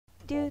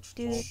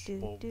Happy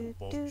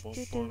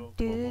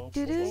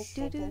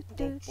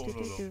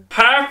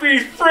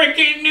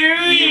freaking New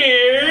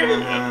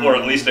Year! Or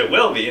at least it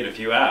will be in a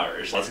few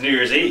hours. It's New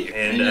Year's Eve.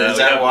 And is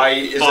that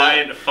why?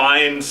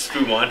 Fine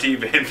Spumante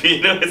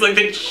Bambino. It's like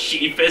the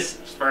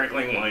cheapest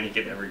sparkling wine you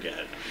could ever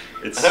get.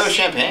 I thought it was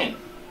champagne.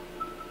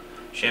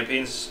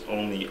 Champagne's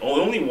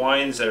only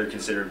wines that are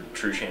considered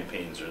true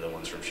champagnes are the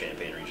ones from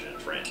Champagne region in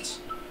France.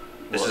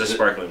 This is a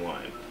sparkling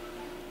wine.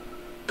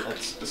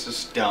 This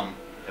is dumb.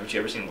 Haven't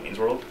you ever seen Wayne's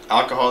World?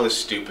 Alcohol is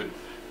stupid.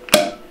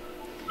 Yeah.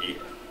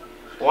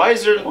 Why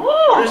is there?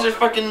 What is there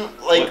fucking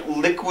like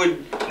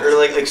liquid or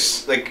like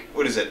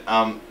what is it?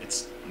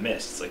 It's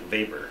mist. It's like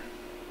vapor.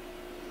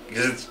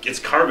 Because it's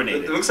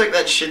carbonated. It looks like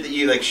that shit that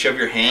you like shove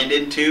your hand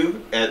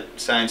into at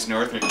Science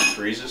North and it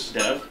freezes.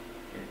 Dev,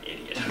 you're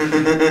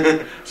an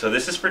idiot. So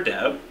this is for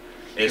Dev.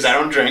 Because I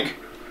don't drink.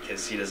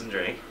 Because he doesn't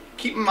drink.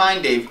 Keep in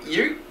mind, Dave,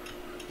 you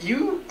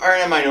are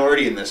in a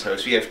minority in this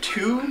house. We have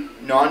 2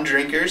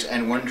 non-drinkers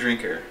and 1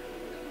 drinker.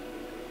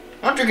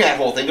 I'm not drinking that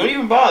whole thing. Don't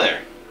even bother.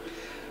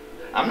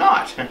 I'm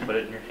not. Put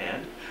it in your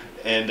hand.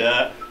 And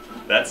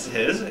that's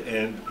his,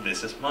 and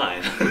this is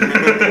mine.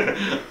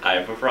 I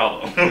have a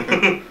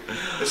problem.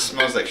 This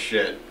smells like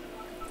shit.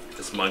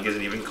 This mug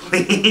isn't even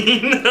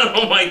clean.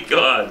 Oh my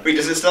god. Wait,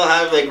 does it still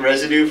have like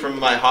residue from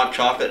my hot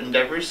chocolate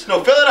endeavors?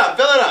 No, fill it up.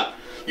 Fill it up.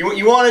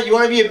 You want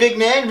to be a big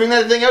man? Bring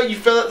that thing out. You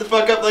fill it the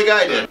fuck up like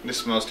I did. This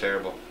smells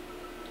terrible.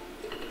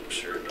 I'm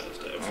sure it does,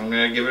 Dev. I'm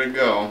gonna give it a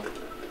go.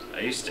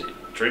 I used to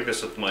drink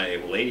this with my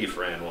lady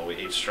friend while we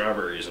ate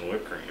strawberries and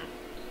whipped cream.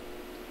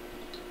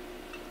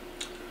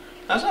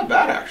 That's not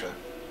bad, actually.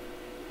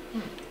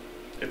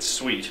 It's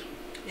sweet.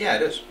 Yeah,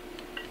 it is.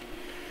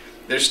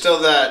 There's still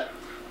that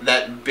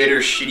bitter,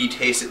 shitty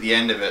taste at the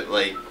end of it,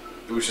 like,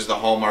 which is the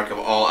hallmark of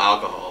all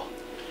alcohol.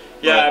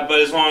 Yeah, but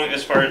as far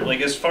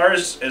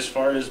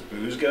as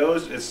booze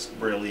goes, it's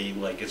really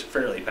like it's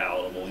fairly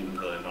palatable even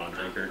for a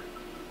non-drinker.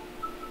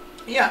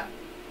 Yeah.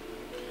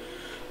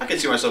 I could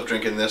see myself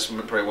drinking this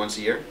probably once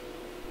a year.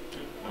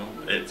 Well,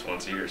 it's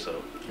once a year,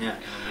 so yeah.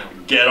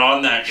 Get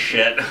on that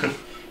shit.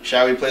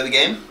 Shall we play the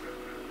game?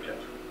 Yeah.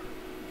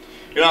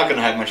 You're not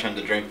gonna have much time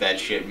to drink that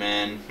shit,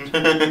 man. You're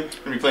gonna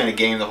be playing a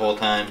game the whole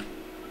time.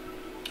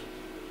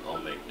 I'll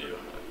make do.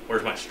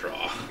 Where's my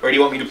straw? Or do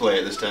you want me to play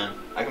it this time?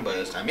 I can play it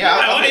this time. Yeah,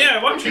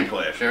 why don't you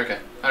play it? Sure, okay.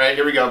 Alright,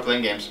 here we go,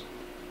 playing games.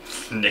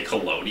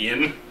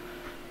 Nickelodeon.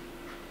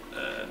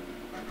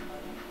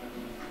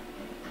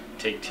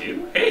 Take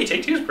Two? Hey,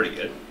 Take Two is pretty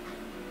good.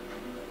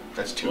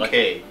 That's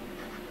 2K. I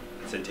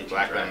said Take Two.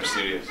 Black Diamond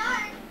Studios.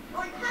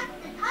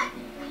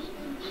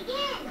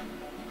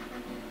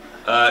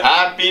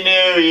 Happy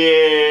New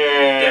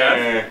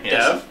Year!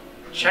 Dev,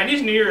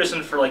 Chinese New Year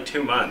isn't for like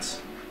 2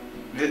 months.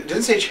 It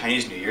doesn't say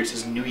Chinese New Year, it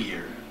says New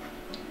Year.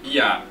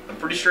 Yeah, I'm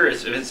pretty sure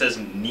if it says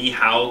Ni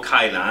Hao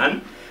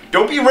Kai-Lan.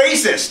 Don't be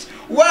racist!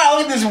 Wow,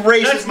 look at this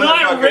racist That's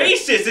not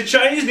racist! The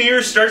Chinese New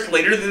Year starts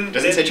later than... It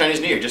doesn't say Chinese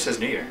New Year, it just says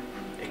New Year.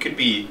 It could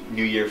be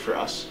New Year for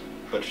us,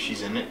 but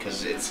she's in it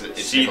because it's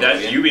See,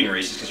 that's you being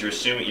racist because you're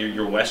assuming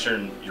your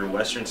Western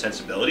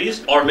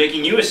sensibilities are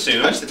making you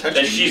assume that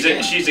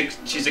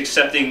she's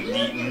accepting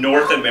the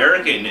North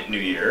American New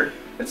Year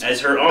as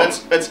her own.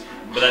 That's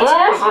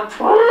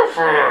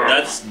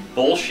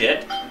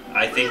bullshit.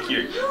 I think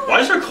you're...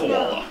 Why is there a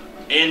koala?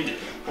 And...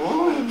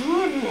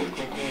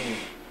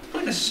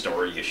 Like a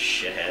story, you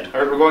shithead.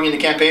 Alright, we're going into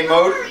campaign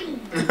mode.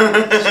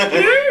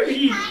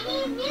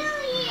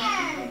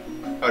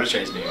 Oh, it's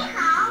Chinese New Year.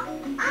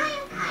 I'm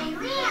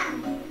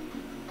Kai-Lan.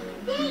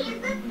 Today is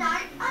the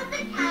start of the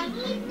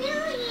Chinese New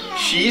Year.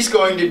 She's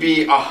going to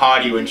be a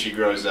hottie when she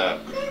grows up.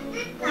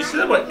 You say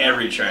that about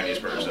every Chinese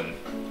person.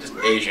 Just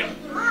Asian.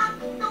 So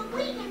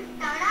we can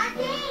start our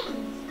day.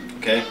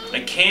 Okay.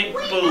 I can't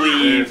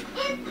believe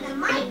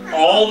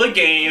all the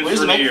games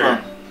Where's the for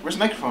microphone? here. Where's the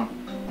microphone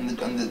on the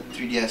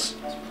 3DS? It's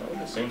probably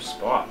the same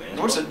spot, man.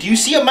 Do you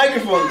see a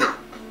microphone?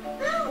 Super.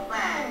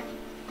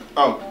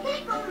 Oh,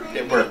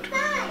 it worked.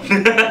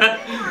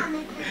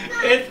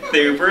 It's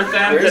super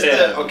sensitive. Where's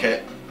the...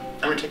 Okay,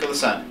 I'm gonna tickle the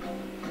sun.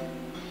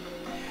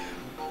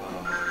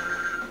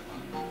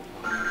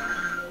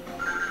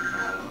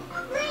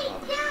 Great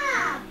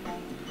job.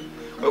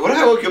 Wait, what if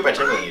I woke you up by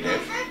tickling you,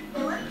 Dave?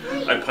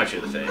 I'd punch you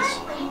in the face.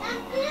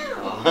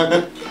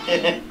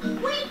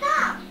 Wake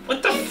up.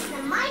 What the It's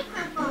the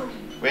microphone.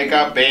 Wake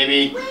up,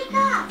 baby. Wake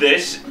up.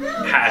 This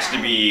has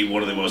to be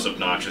one of the most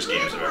obnoxious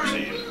games I've ever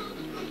seen.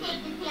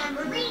 Take the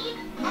tambourine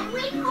and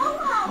wake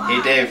Ho-Ho up.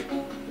 Hey, Dave.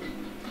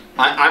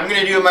 I'm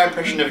gonna do my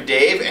impression of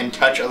Dave and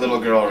touch a little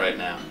girl right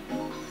now.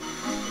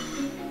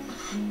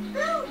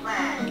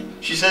 Super.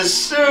 She says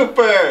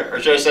super, or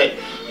should I say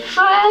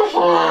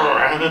super?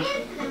 Into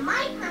the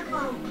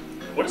microphone.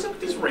 What is up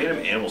with these random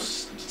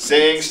animals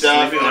Saying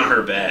stuff. sleeping on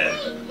her bed?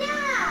 Great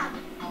job.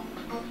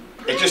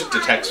 It just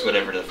detects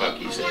whatever the fuck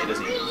you say. It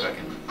doesn't even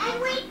fucking.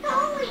 And wake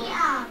Chloe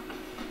up.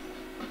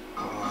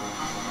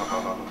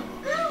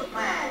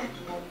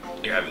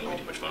 Super. You're having way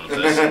too much fun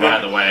with this, by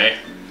the way.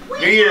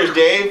 New Year's,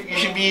 Dave. You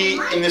should be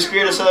in the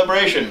spirit of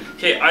celebration.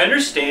 Okay, I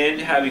understand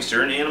having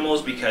certain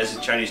animals because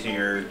it's Chinese New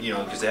Year, you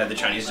know, because they have the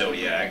Chinese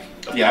zodiac,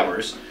 of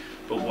course.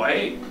 But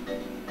why?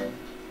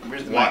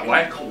 Where's the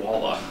Why a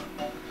koala?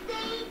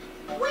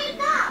 Wake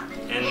up!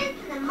 And Listen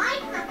to the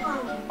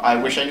microphone. I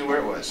wish I knew where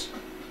it was.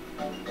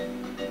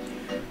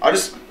 I'll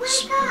just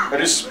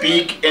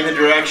speak in the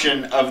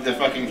direction of the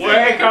fucking thing.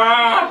 wake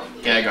up!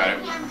 Okay, I got it.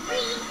 And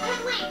breathe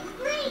and wait.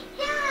 Great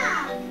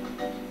job!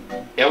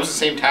 Yeah, it was the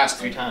same task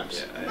 3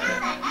 times. Now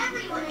that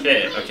everyone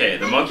is Okay,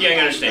 the monkey I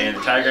understand,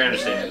 the tiger I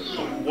understand,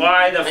 but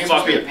why the I think it's fuck?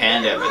 supposed to be a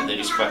panda, but they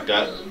just fucked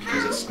up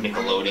because it's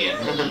Nickelodeon.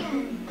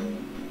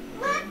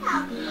 Let's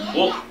help you.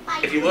 Well,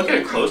 if you look at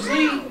it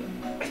closely,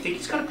 I think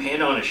he's got a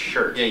panda on his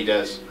shirt. Yeah, he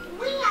does.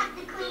 We have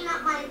to clean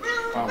up my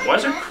room. Oh, Why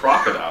is there a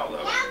crocodile though?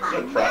 There's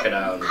no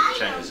crocodile in the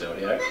Chinese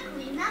zodiac. To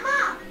clean them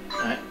up.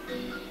 Alright.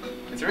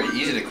 It's very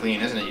easy to clean,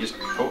 isn't it? You just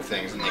poke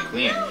things and they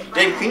clean.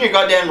 Dave, clean your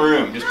goddamn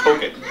room. Just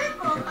poke it.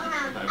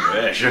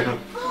 I wish.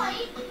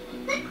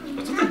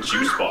 What's with the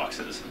juice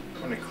boxes?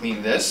 I'm gonna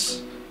clean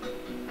this.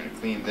 I'm gonna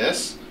clean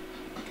this.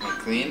 Can I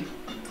clean?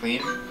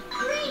 Clean?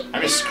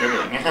 I'm just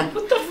scribbling.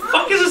 What the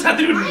fuck does this have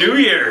to do with New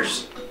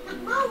Year's?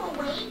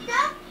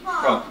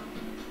 Oh.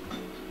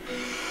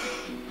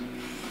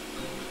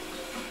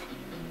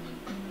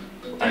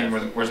 I mean,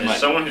 where's the As mic?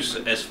 someone who's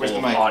as Where's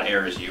full the of mic? hot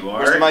air as you are.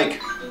 Where's the mic?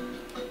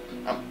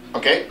 Oh,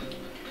 okay.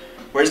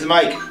 Where's the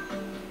mic?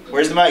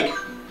 Where's the mic?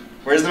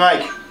 Where's the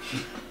mic?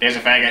 There's a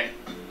faggot.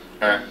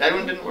 Or, that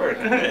one didn't work.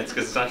 It's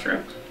because it's not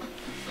true.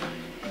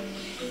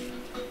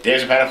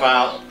 There's a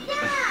pedophile.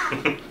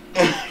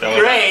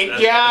 Great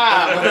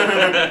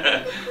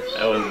That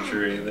job! wasn't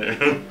true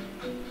either.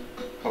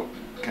 Oh,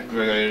 what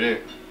do I gotta do?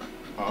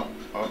 Oh,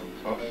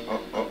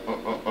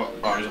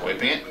 I'm just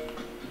wiping it?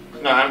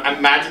 No,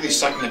 I'm magically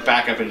sucking it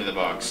back up into the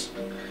box.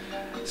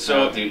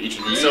 So, I'll do each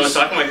of these. I was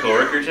talking to my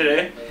coworker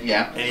today,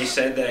 Yeah. and he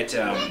said that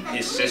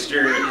his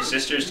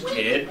sister's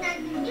kid,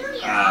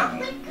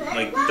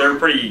 like they're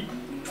pretty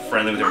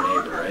friendly with their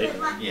neighbor,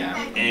 right? Yeah.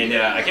 And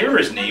I can't remember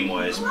his name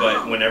was,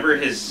 but whenever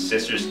his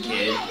sister's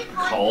kid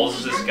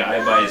calls this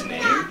guy by his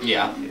name,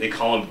 Yeah. they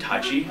call him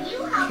Touchy.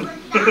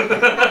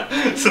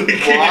 So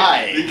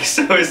Why?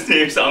 So his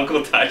name's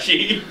Uncle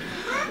Touchy.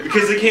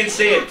 Because they can't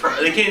say it.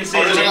 They can't say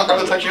his there's name.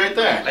 another touchy right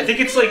there. I think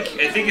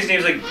his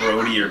name's like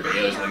Brody or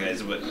Bailey or something like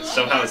that, but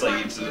somehow it's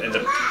like it ends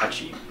up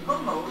Touchy.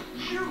 Oh,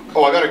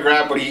 I gotta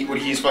grab what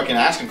he's fucking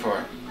asking for.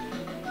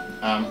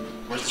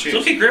 Where's the shoes?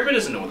 Sophie Griffin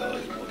doesn't know what that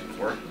is looking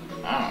for. I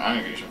don't know, I'm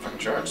gonna get you some fucking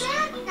shorts.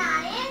 That's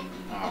not it.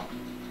 Oh.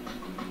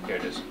 Here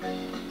it is.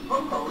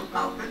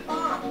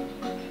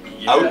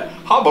 Yeah.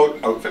 How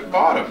about outfit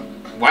bottom?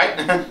 What?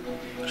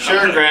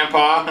 Sure,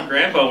 Grandpa.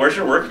 Grandpa, where's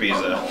your work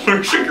visa?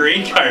 Where's your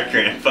green card,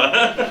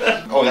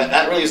 Grandpa? Oh,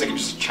 that really is like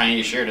just a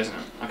Chinese shirt, isn't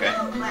it? Okay.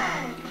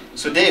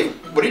 So, Dave,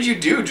 what did you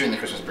do during the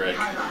Christmas break?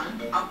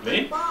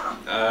 Me?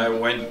 I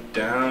went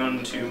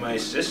down to my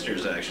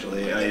sister's,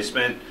 actually. I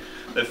spent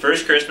the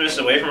first Christmas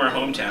away from our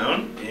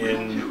hometown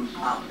in...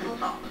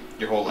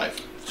 Your whole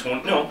life.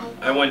 No,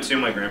 I went to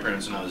my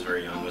grandparents when I was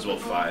very young. I was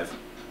about 5.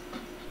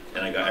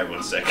 And I got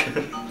everyone sick.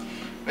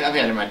 I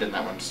think I might have done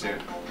that once too.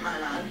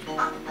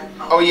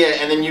 Oh yeah,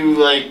 and then you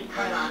like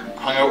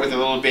hung out with a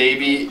little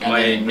baby. And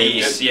My then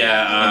niece, raped it,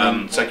 yeah.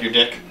 and then suck your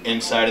dick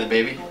inside of the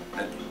baby.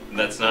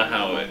 That's not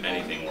how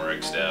anything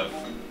works, Dev.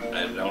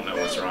 I don't know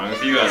what's wrong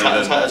with you. That's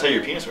Other how than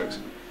your penis works.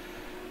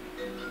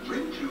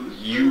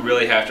 you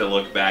really have to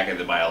look back at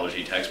the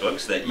biology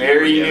textbooks that you Merry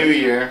were given. New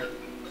Year.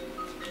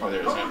 Oh,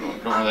 there it is. Don't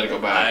want to let it go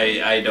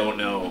by. I don't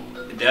know.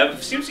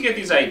 Dev seems to get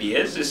these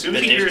ideas as soon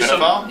as The he Dave's hears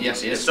pedophile? some,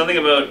 Yes, he is. something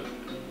about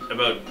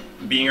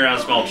being around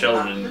small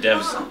children, and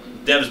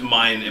Dev's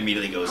mind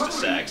immediately goes to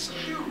sex,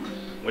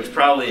 which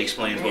probably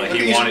explains why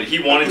he wanted Look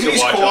to at these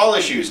watch.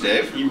 koala shoes,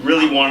 Dave. He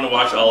really wanted to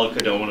watch all of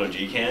Kodomo no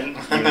Jiken,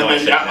 even though I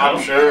said Yeah, no.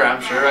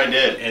 I'm sure I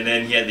did. And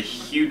then he had the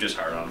hugest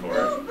heart on for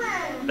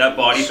it. That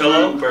body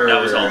pillow, that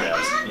was all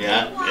Dev's.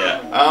 Yeah.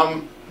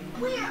 Yeah.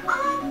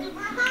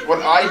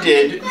 What I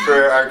did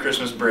for our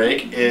Christmas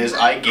break is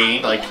I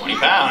gained like 20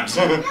 pounds.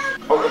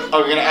 We're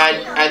gonna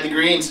add the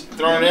greens,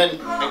 throw it in.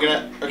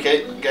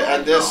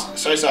 Add this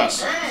soy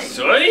sauce.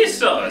 Soy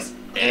sauce.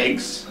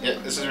 Eggs. Yeah,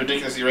 this is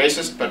ridiculously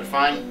racist, but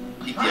fine.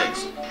 Eat the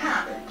eggs.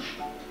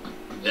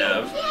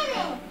 Dev,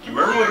 do you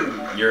remember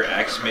when your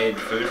ex made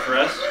food for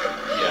us?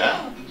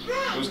 Yeah,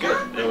 it was good.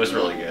 It was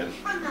really good.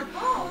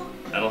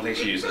 I don't think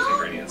she used those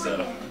ingredients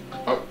though.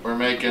 Oh, we're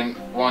making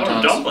Oh,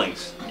 wontons.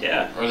 dumplings.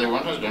 Yeah. Are they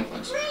wontons or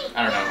dumplings?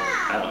 I don't know.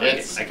 I don't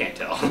know. I can't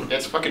tell.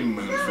 It's fucking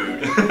moon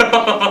food. People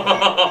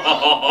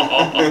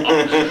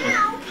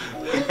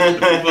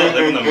that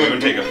live in the moon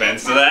take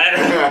offense to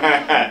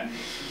that.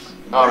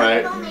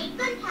 Alright.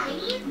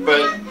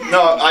 But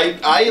no,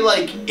 I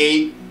like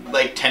ate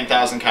like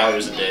 10,000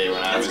 calories a day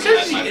when I was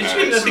That's at my because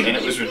parents, and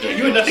it was ridiculous.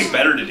 You had nothing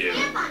better to do.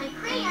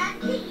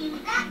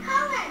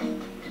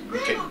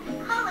 Okay.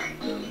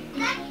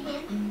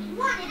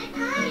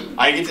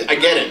 I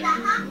get it.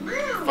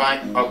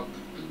 Fine. Oh.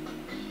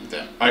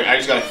 I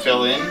just gotta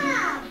fill in.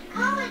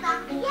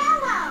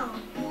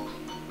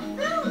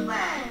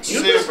 You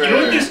you know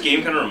what this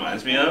game kind of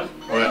reminds me of?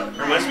 What? It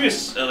reminds me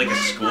of like a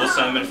school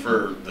assignment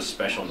for the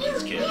special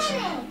needs kids.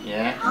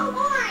 Yeah.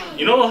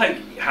 You know,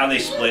 like how they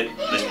split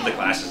the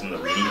classes into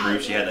reading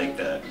groups. You had like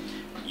the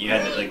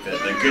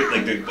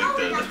good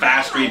the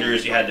fast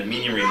readers. You had the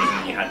medium readers, and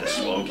then you had the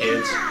slow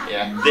kids.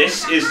 Yeah.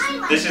 This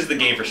is the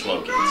game for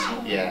slow kids.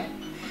 Yeah.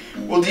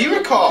 Well, do you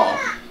recall?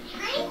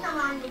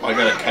 Oh, I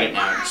gotta cut it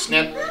now.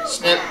 Snip,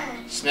 snip,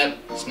 snip,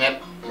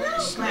 snip,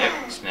 snip,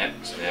 snip,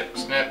 snip,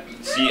 snip.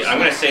 See, I'm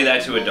gonna say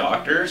that to a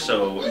doctor,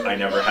 so I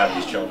never have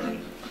these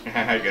children.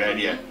 Good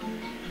idea.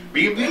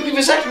 We can be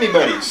vasectomy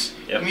buddies.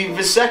 Yep. We can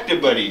be vasecta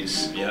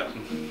buddies. Yep.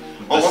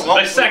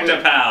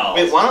 Vasecta pals.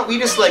 Wait, why don't we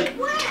just like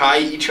tie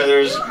each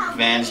other's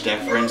Vans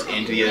deferens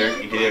into the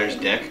other's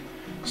dick?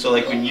 So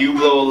like when you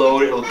blow a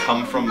load, it'll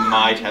come from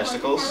my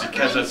testicles.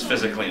 Because that's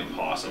physically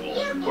impossible.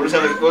 We'll just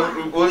have like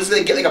we'll just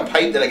like, get like a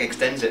pipe that like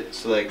extends it.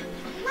 So like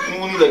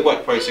we'll need like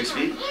what, probably 6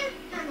 feet.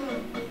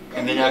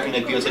 And then I can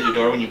like be outside your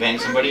door when you bang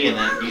somebody, and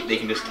then they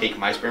can just take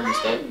my sperm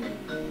instead.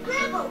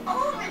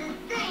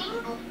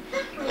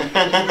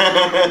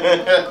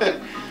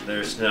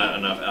 There's not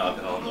enough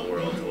alcohol in the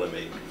world to let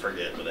me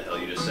forget what the hell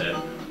you just said.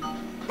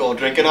 Go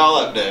drink it all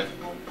up, Dev.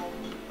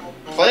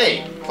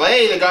 Play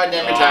the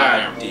goddamn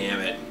guitar. Oh, damn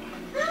it.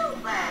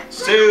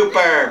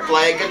 Super,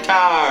 play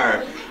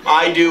guitar.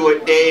 I do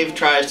what Dave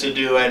tries to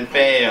do and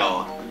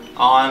fail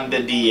on the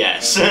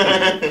DS.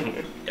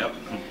 Yep.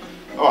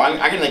 Oh,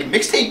 I can like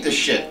mixtape this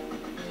shit.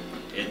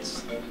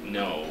 It's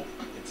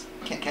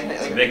Can't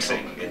I, like,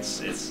 mixing. It's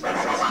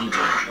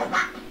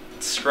DJing.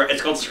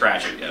 It's called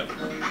scratching. Yep.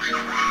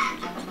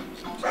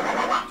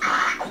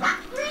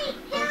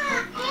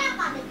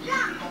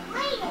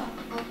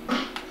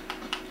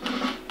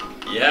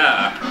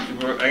 Yeah, I'm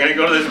gonna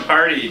go to this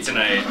party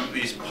tonight.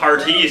 These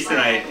parties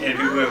tonight, and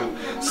people go,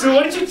 "So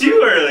what did you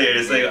do earlier?"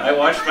 It's like I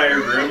watched my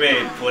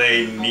roommate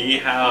play Ni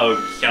Hao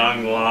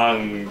Kyang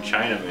Long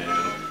Chinaman.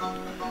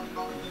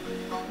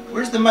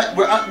 Where's the mic?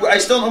 I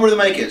still don't know where the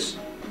mic is.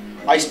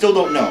 I still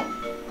don't know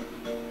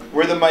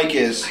where the mic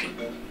is.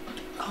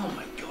 Oh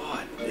my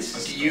god, this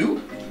is. Do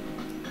you?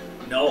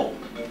 No.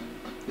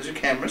 Those are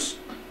cameras.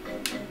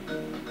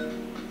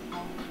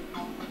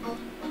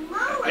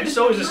 I just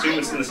always assume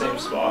it's in the same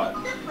spot.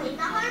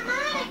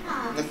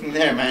 Nothing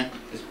there, man.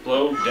 Just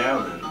blow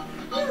down then.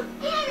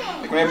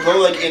 Like when I blow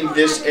like in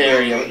this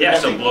area. Yeah,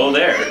 nothing. so blow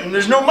there. And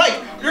there's no mic.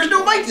 There's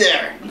no mic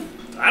there.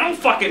 I don't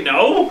fucking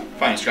know.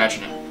 Fine,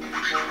 scratching it.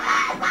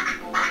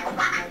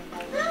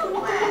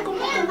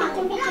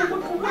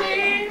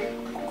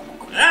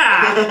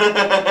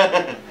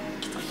 Ah!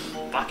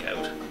 Fuck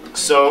out.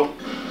 So,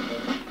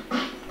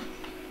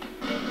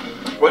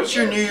 what's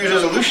your New Year's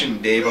resolution,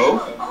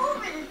 Devo?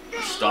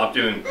 Stop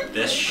doing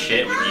this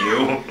shit with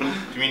you. Do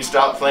you mean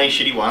stop playing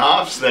shitty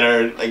one-offs that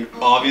are like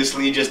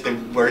obviously just the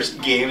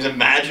worst games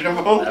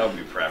imaginable? That would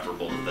be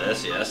preferable to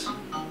this, yes.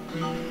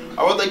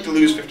 I would like to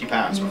lose 50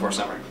 pounds before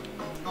summer.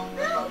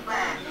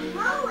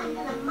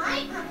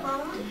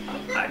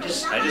 I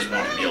just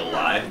want to be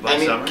alive by I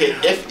mean, summer. okay,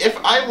 if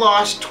I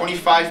lost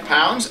 25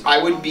 pounds, I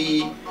would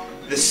be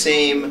the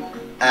same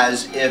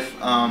as if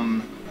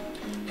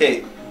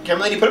hey,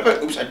 camera lady, put up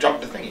a. Oops, I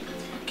dropped the thingy.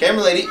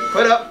 Camera lady,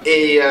 put up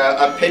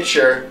a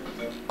picture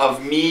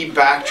of me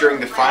back during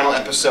the final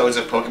episodes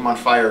of Pokemon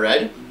Fire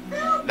Red.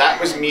 That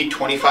was me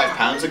 25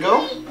 pounds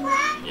ago.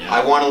 Yeah.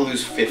 I want to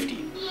lose 50.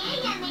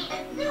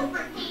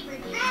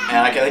 And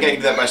I think I can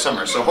do that by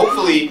summer. So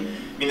hopefully, I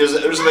mean,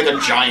 there's like a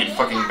giant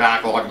fucking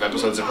backlog of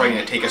episodes that are probably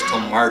going to take us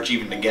till March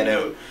even to get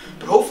out.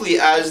 But hopefully,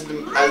 as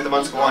the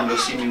months go on, you'll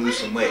see me lose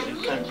some weight.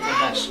 It's kind of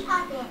nice.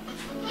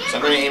 So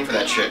I'm going to aim for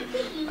that shit.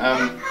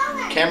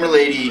 Camera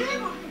lady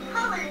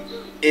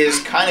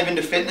is kind of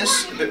into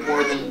fitness a bit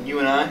more than you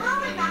and I.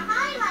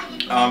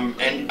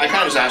 And I kind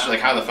of just asked her like,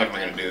 how the fuck am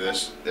I going to do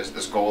this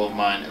goal of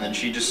mine? And then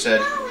she just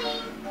said,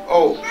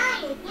 oh,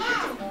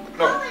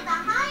 no.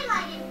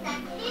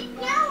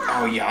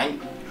 Oh yeah,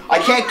 I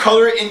can't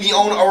color it in the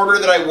own order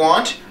that I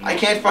want. I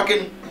can't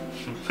fucking.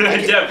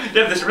 Dev,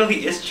 this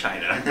really is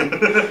China.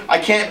 I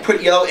can't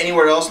put yellow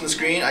anywhere else on the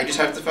screen. I just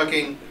have to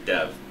fucking.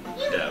 Dev,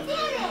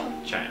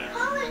 China.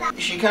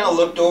 She kind of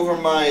looked over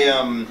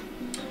my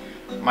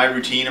my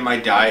routine and my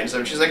diet and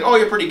stuff. She's like, "Oh,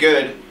 you're pretty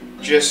good.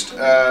 Just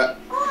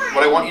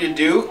what I want you to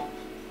do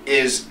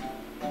is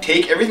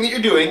take everything that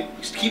you're doing,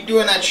 just keep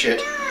doing that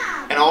shit,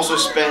 and also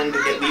spend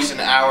at least an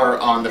hour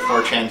on the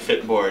 4chan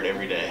Fit board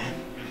every day."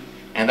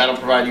 And that'll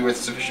provide you with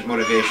sufficient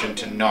motivation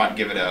to not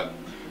give it up.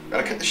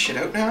 Gotta cut this shit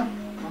out now?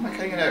 Why am I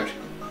cutting it out?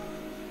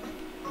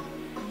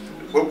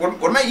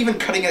 What am I even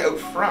cutting it out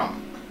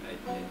from?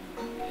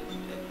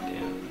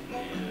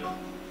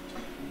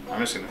 I'm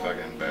just gonna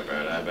fucking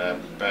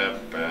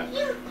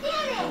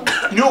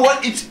You know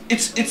what? It's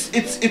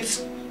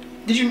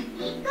did you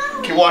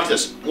okay, watch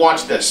this.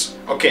 Watch this.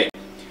 Okay.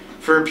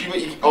 For people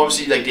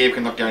obviously like Dave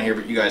can look down here,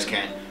 but you guys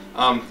can't.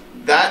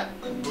 That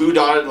blue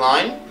dotted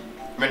line,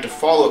 I'm meant to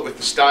follow it with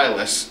the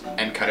stylus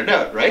and cut it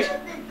out, right?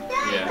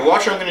 Yeah. But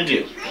watch what I'm gonna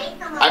do.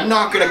 I'm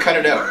not gonna cut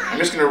it out. I'm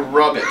just gonna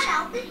rub it.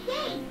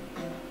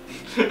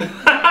 And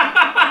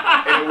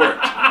it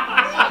worked.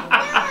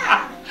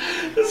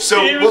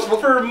 So Games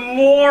for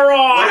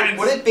morons.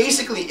 what it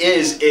basically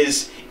is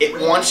it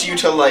wants you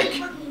to like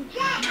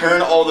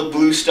turn all the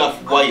blue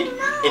stuff white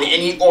in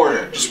any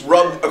order. Just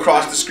rub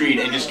across the screen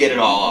and just get it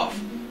all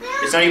off.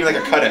 It's not even like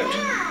a cutout.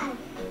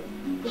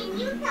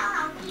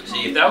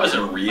 See, if that was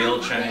a real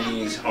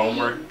Chinese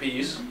homework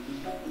piece,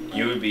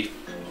 you would be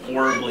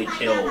horribly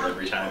killed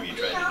every time you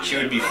tried to do She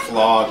that. would be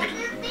flogged.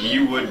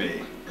 You would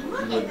be.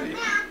 You would be.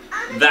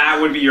 That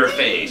would be your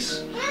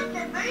face.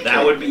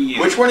 That would be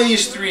you. Which one of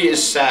these three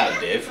is sad,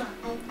 Dave?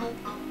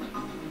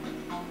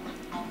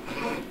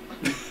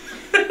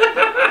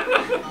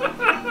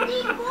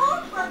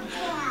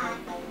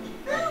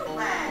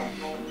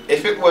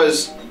 If it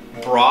was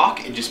Brock,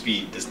 it'd just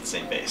be just the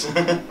same face.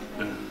 Oh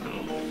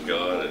my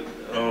god.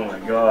 Oh my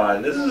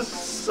god. This is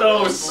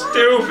so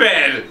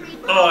stupid.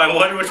 Oh, I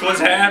wonder which one's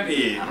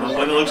happy. The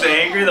one that looks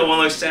angry, the one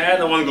that looks sad,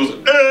 the one that goes,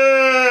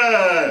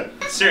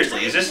 ah!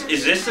 Seriously, is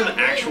this an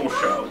actual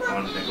show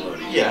on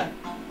Nickelodeon? Yeah.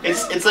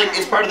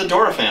 It's part of the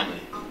Dora family.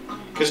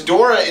 Because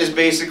Dora is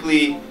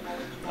basically...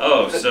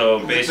 Oh,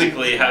 so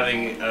basically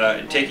having,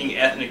 taking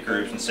ethnic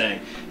groups and saying,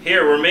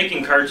 here, we're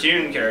making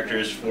cartoon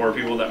characters for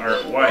people that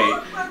aren't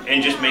white,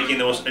 and just making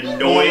the most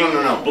annoying,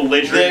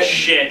 belligerent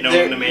shit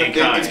known to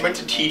mankind. It's meant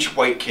to teach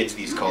white kids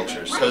these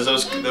cultures, because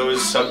those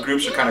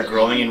subgroups are kind of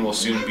growing and will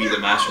soon be the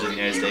masters of the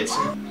United States.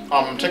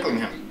 I'm tickling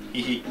him.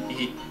 He.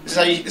 This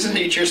is how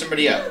you cheer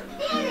somebody up.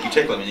 You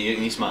tickle him and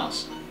he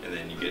smiles. And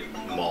then you get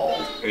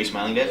mauled. Are you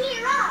smiling, Dave?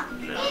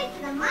 No.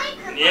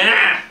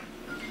 Yeah!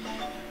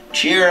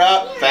 Cheer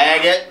up,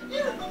 faggot!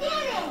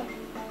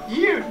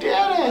 You did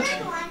it!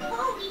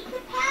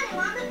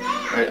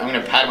 Alright, I'm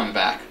gonna pat him on the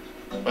back.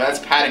 Well, that's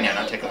patting now,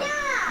 not tickling.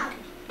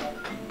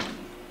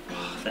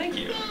 Oh, thank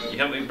you. You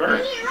helped me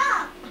burn.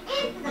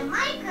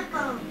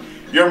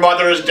 Your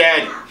mother is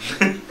dead!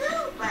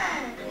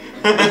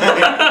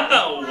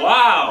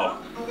 Wow!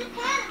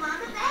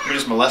 You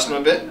just molest him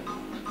a bit,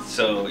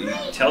 So you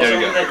tell There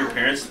you someone go. that your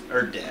parents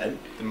are dead,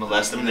 then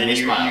molest them, and and then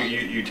then you smile.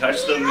 you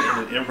touch them in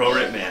an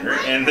inappropriate manner,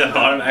 and then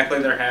automatically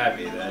they're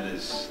happy. That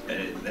is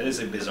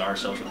a bizarre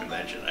social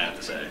convention, I have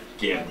to say.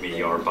 Give me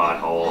your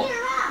butthole.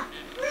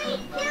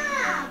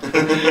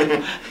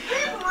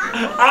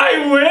 I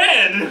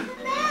win!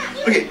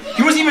 Okay,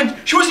 she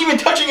wasn't even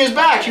touching his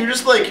back. She was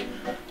just like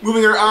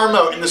moving her arm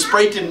out, and the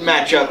sprite didn't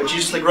match up, and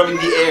she's just like rubbing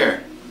the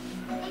air.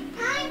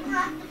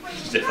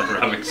 She's definitely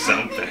rubbing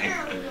something.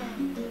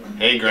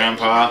 Hey,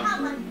 Grandpa.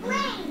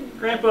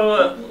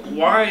 Grandpa,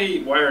 why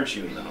aren't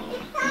you in the home?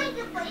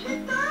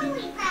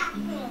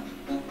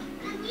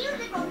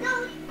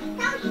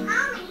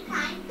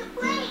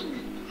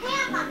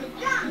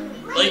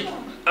 Like,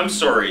 I'm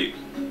sorry.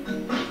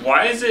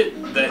 Why is it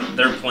that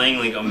they're playing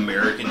like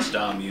American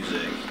style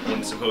music when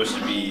it's supposed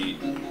to be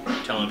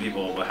telling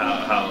people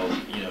about how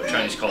you know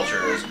Chinese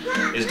culture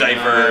is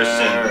diverse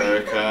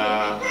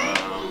America,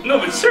 and no,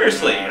 but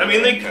seriously, I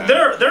mean like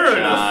there are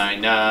enough.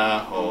 China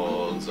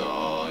holds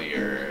all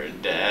your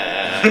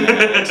debt.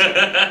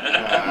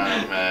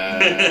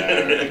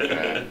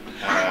 America,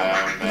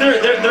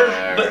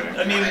 They're but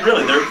I mean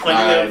really they're playing.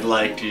 I'd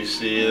like to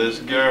see this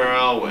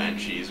girl when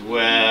she's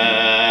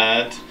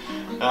wet.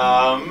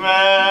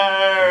 America,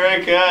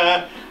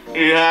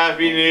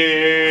 Happy New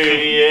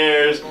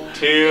Year's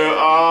to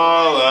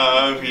all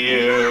of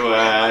you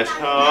at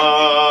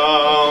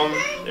home.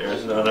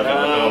 There's none of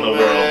them in the world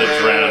that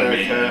drown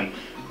me.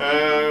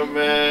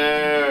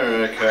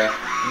 America,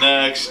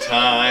 next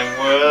time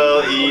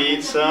we'll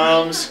eat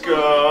some scones.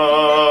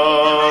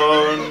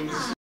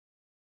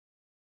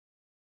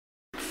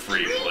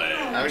 Free play.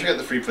 I'm gonna check out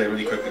the free play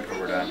really quickly before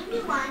we're done.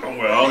 Oh,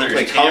 well, there's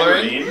Play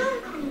coloring.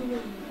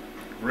 tambourine.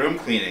 Room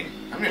cleaning.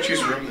 I'm gonna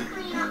choose room.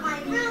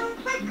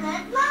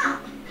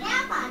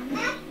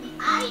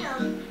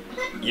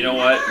 You know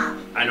what?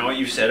 I know what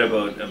you said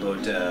about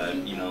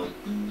you know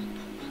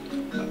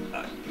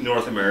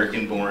North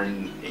American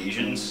born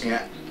Asians.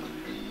 Yeah.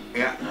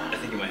 Yeah. I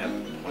think you might have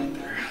a point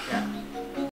there.